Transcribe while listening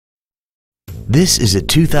This is a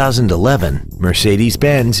 2011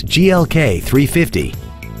 Mercedes-Benz GLK350.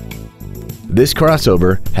 This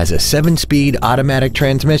crossover has a 7-speed automatic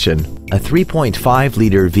transmission, a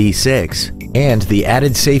 3.5-liter V6, and the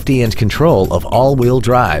added safety and control of all-wheel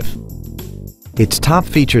drive. Its top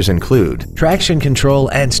features include traction control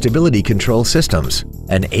and stability control systems,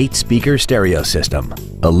 an 8-speaker stereo system,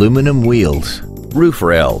 aluminum wheels, roof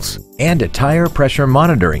rails, and a tire pressure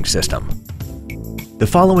monitoring system. The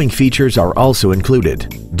following features are also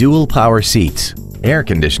included: dual power seats, air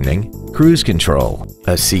conditioning, cruise control,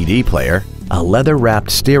 a CD player, a leather-wrapped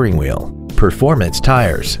steering wheel, performance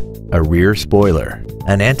tires, a rear spoiler,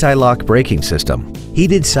 an anti-lock braking system,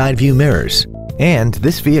 heated side view mirrors, and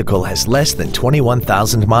this vehicle has less than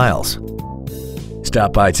 21,000 miles.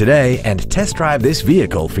 Stop by today and test drive this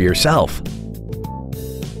vehicle for yourself.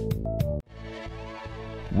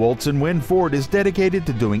 Woltz & Wynn Ford is dedicated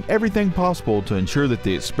to doing everything possible to ensure that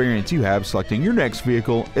the experience you have selecting your next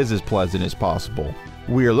vehicle is as pleasant as possible.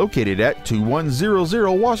 We are located at 2100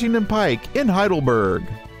 Washington Pike in Heidelberg.